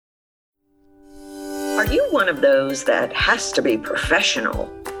Are you one of those that has to be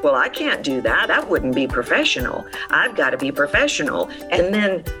professional? Well, I can't do that. That wouldn't be professional. I've got to be professional. And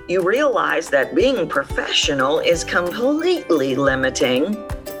then you realize that being professional is completely limiting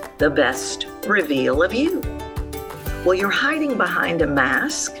the best reveal of you. Well, you're hiding behind a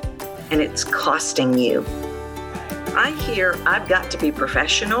mask and it's costing you. I hear I've got to be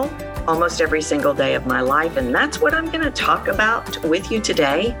professional almost every single day of my life. And that's what I'm going to talk about with you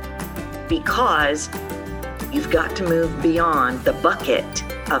today, because you've got to move beyond the bucket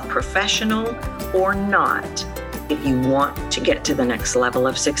of professional or not if you want to get to the next level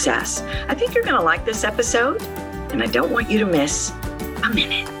of success. I think you're going to like this episode, and I don't want you to miss a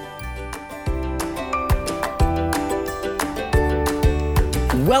minute.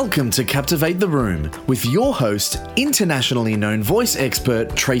 Welcome to Captivate the Room with your host, internationally known voice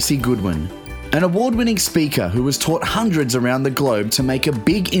expert Tracy Goodwin, an award-winning speaker who has taught hundreds around the globe to make a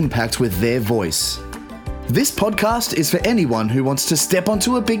big impact with their voice. This podcast is for anyone who wants to step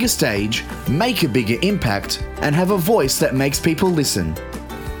onto a bigger stage, make a bigger impact, and have a voice that makes people listen.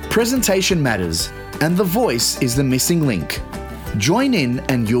 Presentation matters, and the voice is the missing link. Join in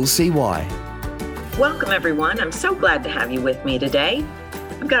and you'll see why. Welcome, everyone. I'm so glad to have you with me today.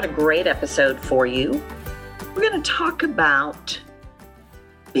 I've got a great episode for you. We're going to talk about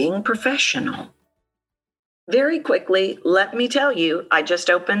being professional. Very quickly, let me tell you, I just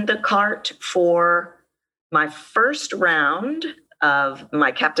opened the cart for my first round of my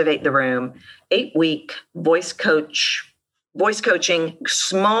Captivate the Room 8-week voice coaching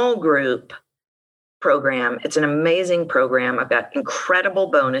small group program. It's an amazing program. I've got incredible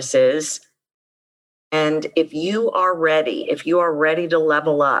bonuses. And if you are ready to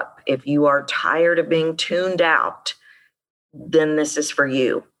level up, if you are tired of being tuned out, then this is for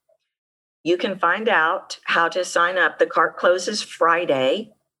you. You can find out how to sign up. The cart closes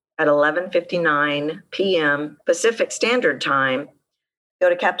Friday at 11:59 p.m. Pacific Standard Time. Go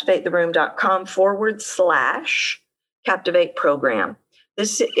to captivatetheroom.com/Captivate program.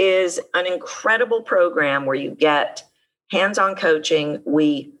 This is an incredible program where you get hands-on coaching.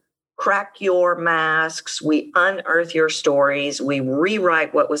 We crack your masks, we unearth your stories, we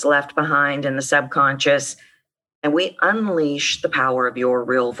rewrite what was left behind in the subconscious, and we unleash the power of your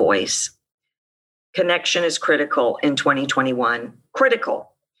real voice. Connection is critical in 2021. Critical.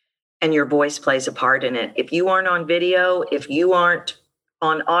 And your voice plays a part in it. If you aren't on video, if you aren't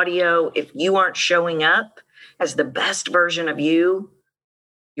on audio, if you aren't showing up as the best version of you,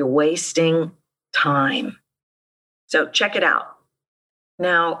 you're wasting time. So check it out.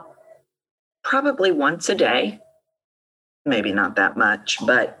 Now, probably once a day, maybe not that much,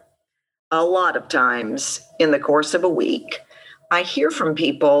 but a lot of times in the course of a week, I hear from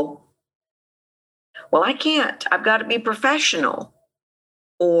people, well, I can't, I've got to be professional,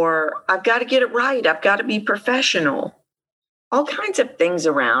 or I've got to get it right, I've got to be professional. All kinds of things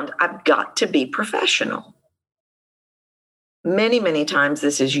around, I've got to be professional. Many, many times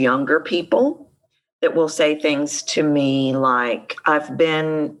this is younger people that will say things to me like, I'm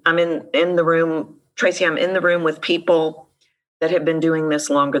in the room, Tracy, I'm in the room with people that have been doing this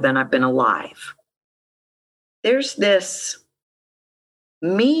longer than I've been alive. There's this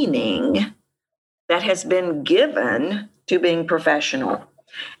meaning that has been given to being professional.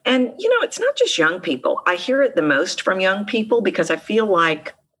 And, it's not just young people. I hear it the most from young people because I feel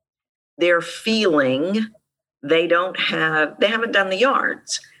like they're feeling they haven't done the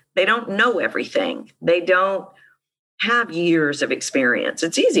yards. They don't know everything. They don't have years of experience.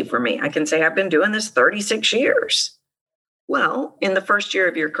 It's easy for me. I can say I've been doing this 36 years. Well, in the first year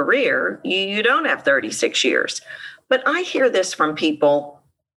of your career, you don't have 36 years. But I hear this from people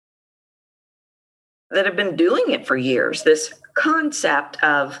that have been doing it for years, this concept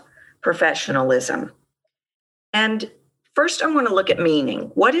of professionalism. And first, I want to look at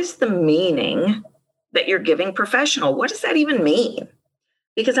meaning. What is the meaning that you're giving professional? What does that even mean?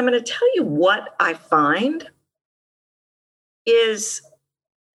 Because I'm going to tell you what I find is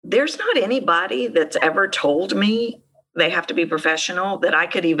there's not anybody that's ever told me they have to be professional that I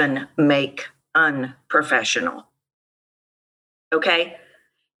could even make unprofessional. Okay?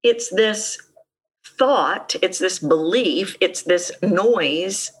 It's this thought, it's this belief, it's this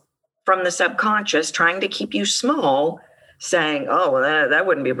noise from the subconscious trying to keep you small, saying, oh, well, that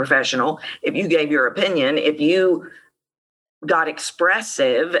wouldn't be professional. If you gave your opinion, if you got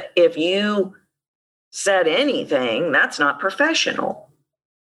expressive, if you said anything, that's not professional.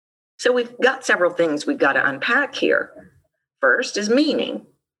 So we've got several things we've got to unpack here. First is meaning.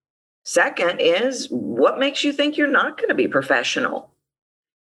 Second is what makes you think you're not going to be professional?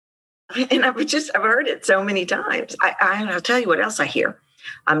 And I've heard it so many times. I'll tell you what else I hear.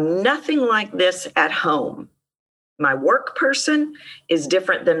 I'm nothing like this at home. My work person is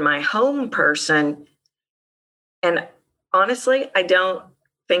different than my home person. And honestly, I don't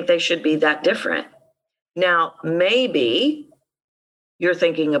think they should be that different. Now, maybe you're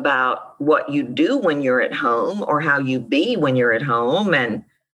thinking about what you do when you're at home or how you be when you're at home, and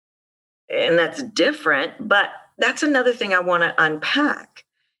that's different. But that's another thing I want to unpack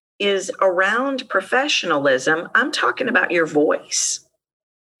is around professionalism. I'm talking about your voice.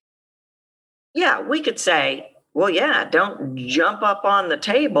 Yeah, we could say, well, yeah, don't jump up on the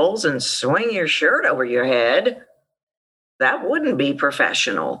tables and swing your shirt over your head. That wouldn't be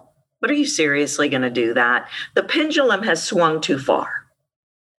professional. But are you seriously going to do that? The pendulum has swung too far.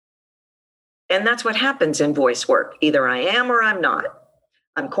 And that's what happens in voice work. Either I am or I'm not.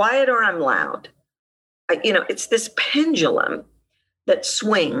 I'm quiet or I'm loud. It's this pendulum that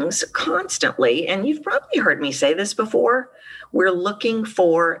swings constantly. And you've probably heard me say this before. We're looking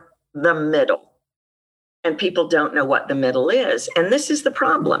for the middle. And people don't know what the middle is. And this is the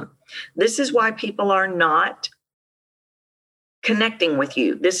problem. This is why people are not connecting with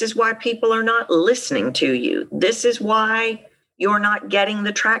you. This is why people are not listening to you. This is why you're not getting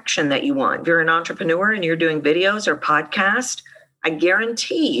the traction that you want. If you're an entrepreneur and you're doing videos or podcasts, I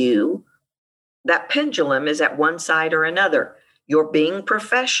guarantee you that pendulum is at one side or another. You're being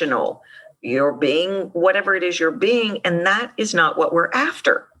professional. You're being whatever it is you're being, and that is not what we're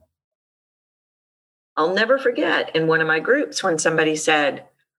after. I'll never forget in one of my groups when somebody said,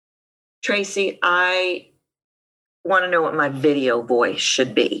 Tracy, I want to know what my video voice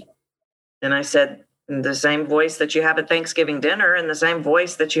should be. And I said, the same voice that you have at Thanksgiving dinner and the same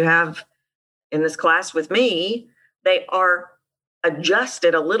voice that you have in this class with me, they are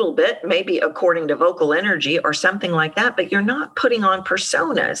adjusted a little bit, maybe according to vocal energy or something like that, but you're not putting on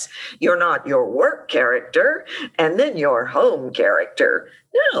personas. You're not your work character and then your home character.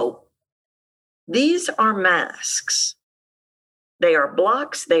 No, these are masks. They are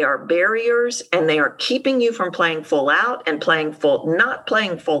blocks, they are barriers, and they are keeping you from playing full out, and not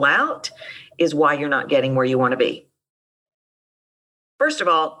playing full out is why you're not getting where you want to be. First of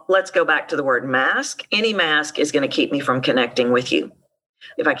all, let's go back to the word mask. Any mask is going to keep me from connecting with you.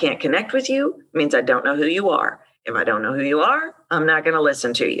 If I can't connect with you, it means I don't know who you are. If I don't know who you are, I'm not going to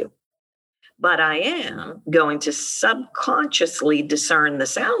listen to you. But I am going to subconsciously discern the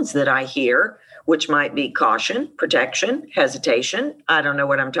sounds that I hear, which might be caution, protection, hesitation. I don't know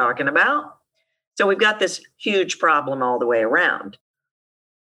what I'm talking about. So we've got this huge problem all the way around.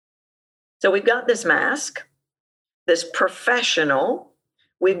 So we've got this mask, this professional.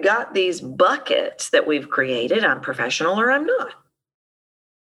 We've got these buckets that we've created. I'm professional or I'm not.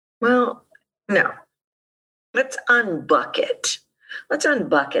 Well, no. Let's unbucket. Let's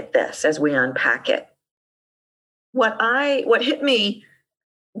unbucket this as we unpack it. What hit me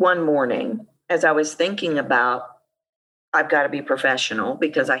one morning as I was thinking about, I've got to be professional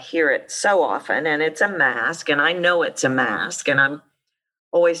because I hear it so often and it's a mask and I know it's a mask and I'm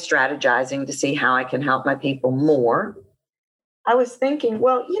always strategizing to see how I can help my people more. I was thinking,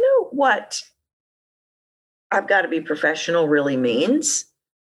 well, you know what I've got to be professional really means?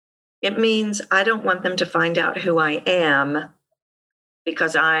 It means I don't want them to find out who I am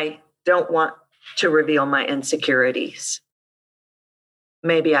because I don't want to reveal my insecurities.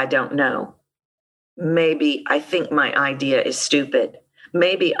 Maybe I don't know. Maybe I think my idea is stupid.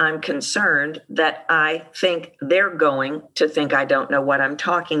 Maybe I'm concerned that I think they're going to think I don't know what I'm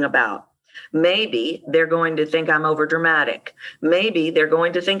talking about. Maybe they're going to think I'm overdramatic. Maybe they're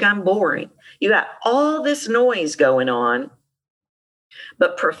going to think I'm boring. You got all this noise going on,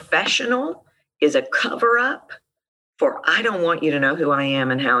 but professional is a cover-up for I don't want you to know who I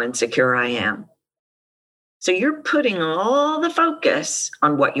am and how insecure I am. So you're putting all the focus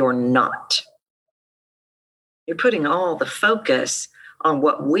on what you're not. You're putting all the focus on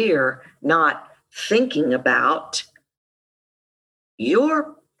what we're not thinking about.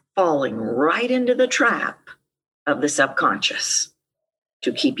 You're falling right into the trap of the subconscious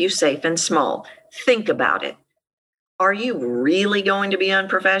to keep you safe and small. Think about it. Are you really going to be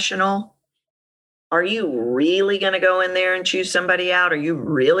unprofessional? Are you really going to go in there and choose somebody out? Are you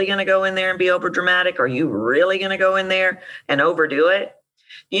really going to go in there and be overdramatic? Are you really going to go in there and overdo it?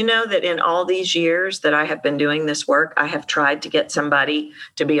 You know that in all these years that I have been doing this work, I have tried to get somebody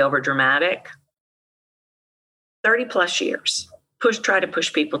to be overdramatic. 30 plus years. Try to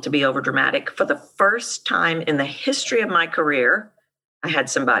push people to be overdramatic. For the first time in the history of my career, I had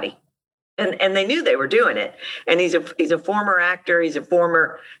somebody. And they knew they were doing it. And he's a former actor. He's a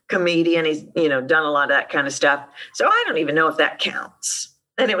former comedian. He's, done a lot of that kind of stuff. So I don't even know if that counts.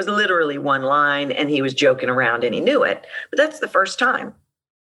 And it was literally one line and he was joking around and he knew it. But that's the first time.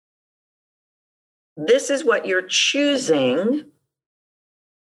 this is what you're choosing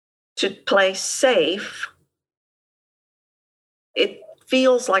to play safe. It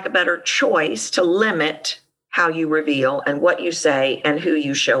feels like a better choice to limit how you reveal and what you say and who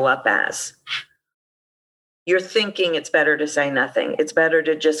you show up as. You're thinking it's better to say nothing. It's better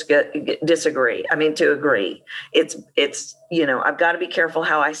to just disagree. To agree. It's I've got to be careful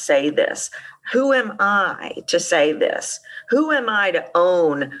how I say this. Who am I to say this? Who am I to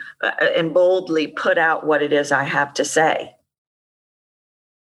own and boldly put out what it is I have to say?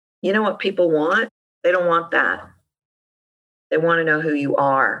 You know what people want? They don't want that. They want to know who you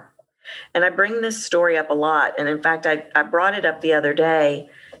are. And I bring this story up a lot. And in fact, I brought it up the other day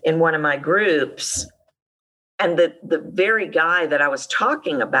in one of my groups. And the very guy that I was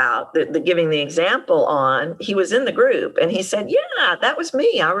talking about, the giving the example on, he was in the group and he said, yeah, that was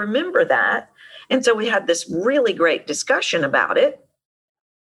me. I remember that. And so we had this really great discussion about it,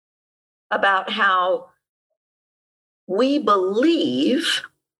 about how we believe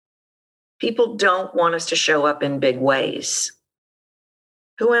people don't want us to show up in big ways.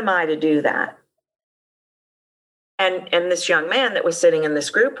 Who am I to do that? And this young man that was sitting in this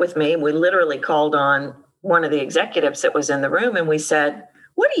group with me, we literally called on one of the executives that was in the room and we said,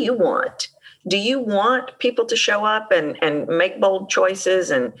 what do you want? Do you want people to show up and make bold choices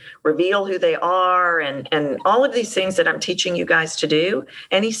and reveal who they are and all of these things that I'm teaching you guys to do?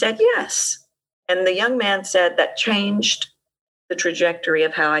 And he said, yes. And the young man said that changed the trajectory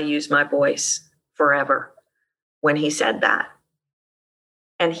of how I use my voice forever when he said that.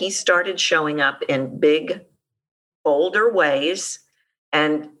 And he started showing up in big, bolder ways.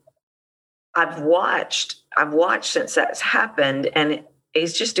 And I've watched since that's happened, and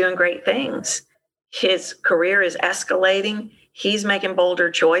he's just doing great things. His career is escalating. He's making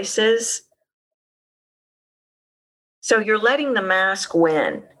bolder choices. So you're letting the mask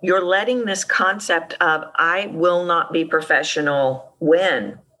win. You're letting this concept of I will not be professional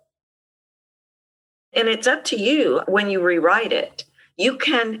win. And it's up to you when you rewrite it. You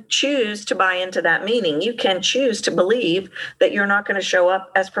can choose to buy into that meaning. You can choose to believe that you're not going to show up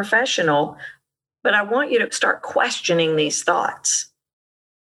as professional. But I want you to start questioning these thoughts.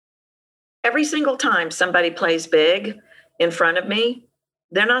 Every single time somebody plays big in front of me,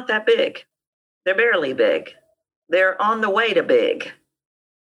 they're not that big. They're barely big. They're on the way to big.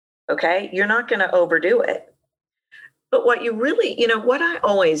 Okay? You're not going to overdo it. But what you really, what I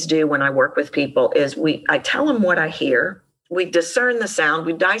always do when I work with people is I tell them what I hear. We discern the sound,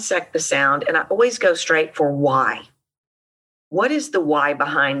 we dissect the sound, and I always go straight for why. What is the why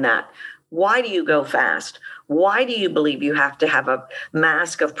behind that? Why do you go fast? Why do you believe you have to have a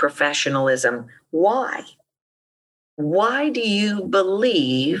mask of professionalism? Why? Why do you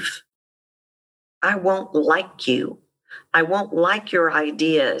believe I won't like you? I won't like your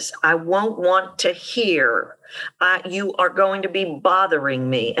ideas. I won't want to hear. You are going to be bothering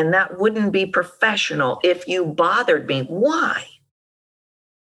me, and that wouldn't be professional if you bothered me. Why?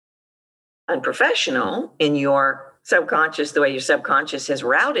 Unprofessional in your subconscious, the way your subconscious has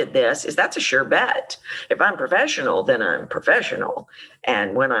routed this, is that's a sure bet. If I'm professional, then I'm professional.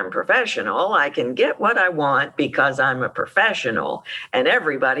 And when I'm professional, I can get what I want because I'm a professional. And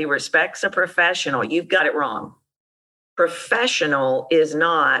everybody respects a professional. You've got it wrong. Professional is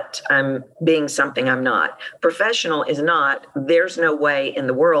not, I'm being something I'm not. Professional is not, there's no way in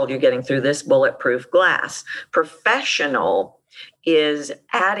the world you're getting through this bulletproof glass. Professional is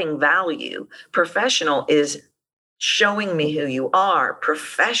adding value. Professional is showing me who you are.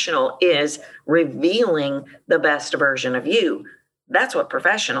 Professional is revealing the best version of you. That's what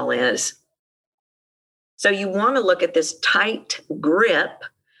professional is. So you want to look at this tight grip,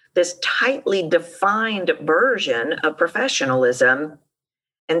 this tightly defined version of professionalism,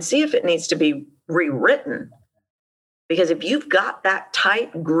 and see if it needs to be rewritten. Because if you've got that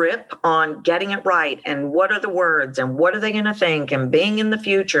tight grip on getting it right, and what are the words, and what are they going to think, and being in the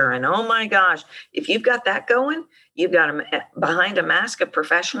future, and oh my gosh, if you've got that going, you've got behind a mask of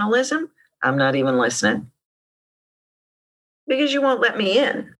professionalism, I'm not even listening. Because you won't let me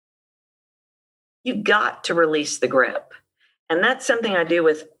in. You've got to release the grip. And that's something I do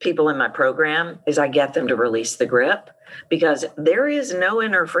with people in my program, is I get them to release the grip, because there is no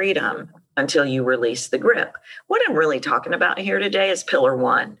inner freedom until you release the grip. What I'm really talking about here today is pillar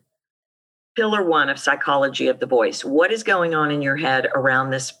one. Pillar one of psychology of the voice. What is going on in your head around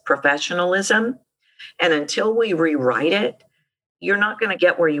this professionalism? And until we rewrite it, you're not going to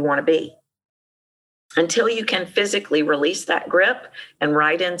get where you want to be. Until you can physically release that grip and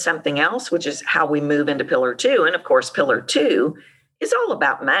write in something else, which is how we move into pillar two. And of course, pillar two is all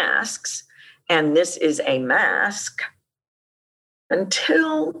about masks. And this is a mask.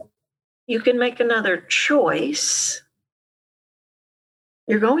 Until you can make another choice,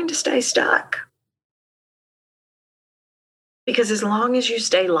 you're going to stay stuck. Because as long as you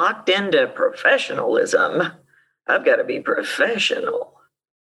stay locked into professionalism, I've got to be professional,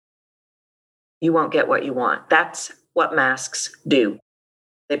 you won't get what you want. That's what masks do.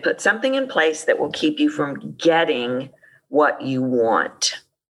 They put something in place that will keep you from getting what you want.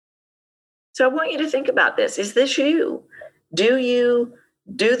 So I want you to think about this. Is this you? Do you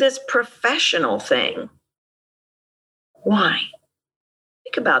do this professional thing? Why?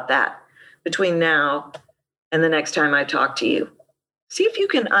 Think about that between now and the next time I talk to you. See if you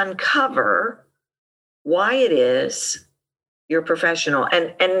can uncover why it is you're professional,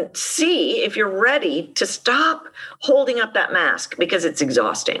 and see if you're ready to stop holding up that mask, because it's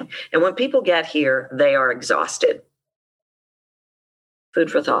exhausting. And when people get here, they are exhausted. Food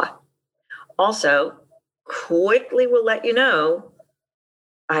for thought. Also, quickly will let you know,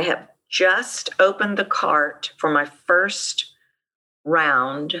 I have just opened the cart for my first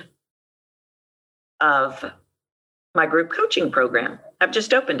round of my group coaching program. I've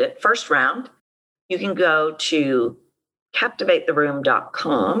just opened it. First round. You can go to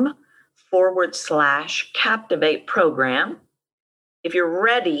captivatetheroom.com/captivate program. If you're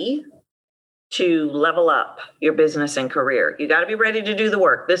ready to level up your business and career, you got to be ready to do the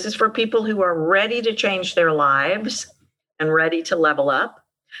work. This is for people who are ready to change their lives and ready to level up.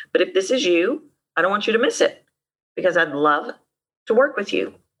 But if this is you, I don't want you to miss it, because I'd love to work with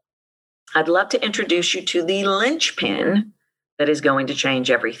you. I'd love to introduce you to the linchpin that is going to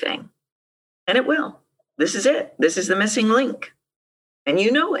change everything. And it will. This is it. This is the missing link. And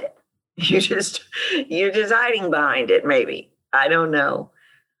you know it. You're just hiding behind it, maybe. I don't know.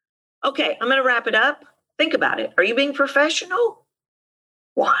 Okay, I'm going to wrap it up. Think about it. Are you being professional?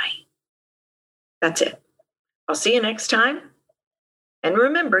 Why? That's it. I'll see you next time. And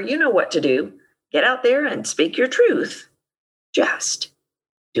remember, you know what to do. Get out there and speak your truth. Just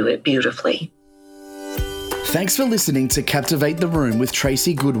do it beautifully. Thanks for listening to Captivate the Room with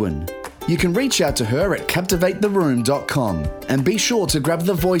Tracy Goodwin. You can reach out to her at captivatetheroom.com, and be sure to grab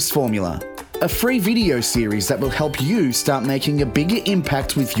the Voice Formula, a free video series that will help you start making a bigger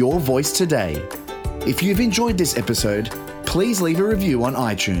impact with your voice today. If you've enjoyed this episode, please leave a review on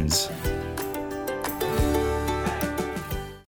iTunes.